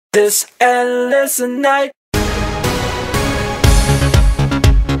This endless night.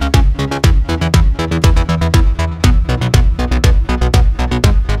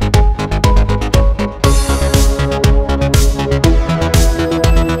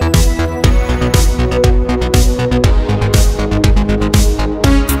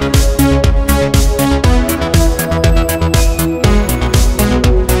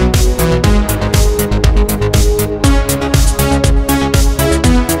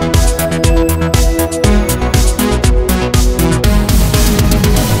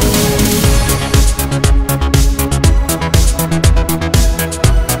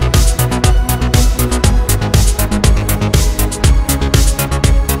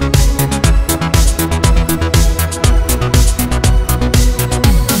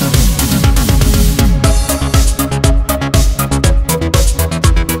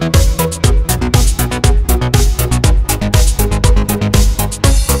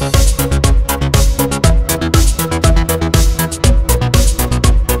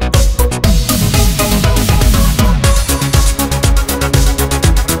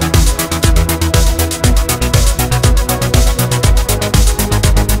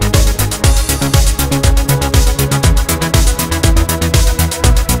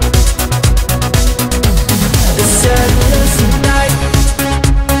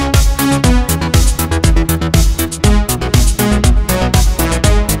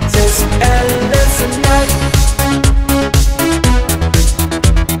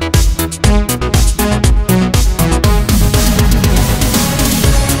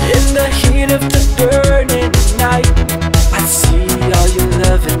 Of the burning night, I see all your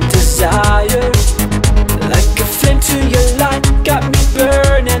love and desire. Like a flame to your light, got me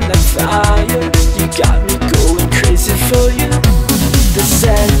burning like fire. You got me going crazy for you. This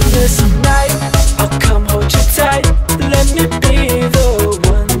endless night, I'll come hold you tight. Let me be the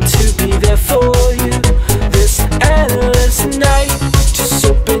one to be there for you. This endless night, just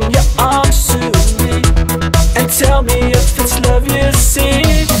open your arms to me and tell me if it's love you see.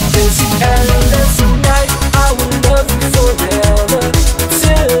 This endless night, I will love you forever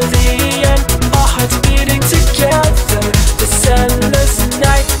till the end, our hearts beating together. This endless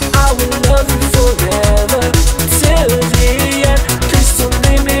night, I will love you forever till the end. Please don't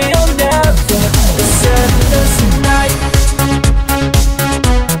leave me, I'll never. This endless night.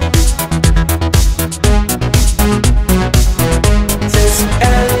 This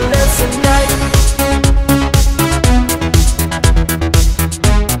endless night.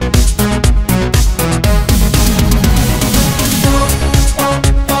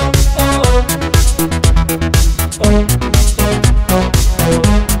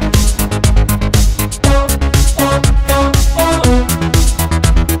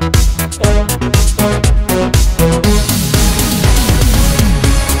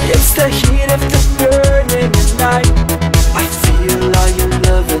 It's the heat of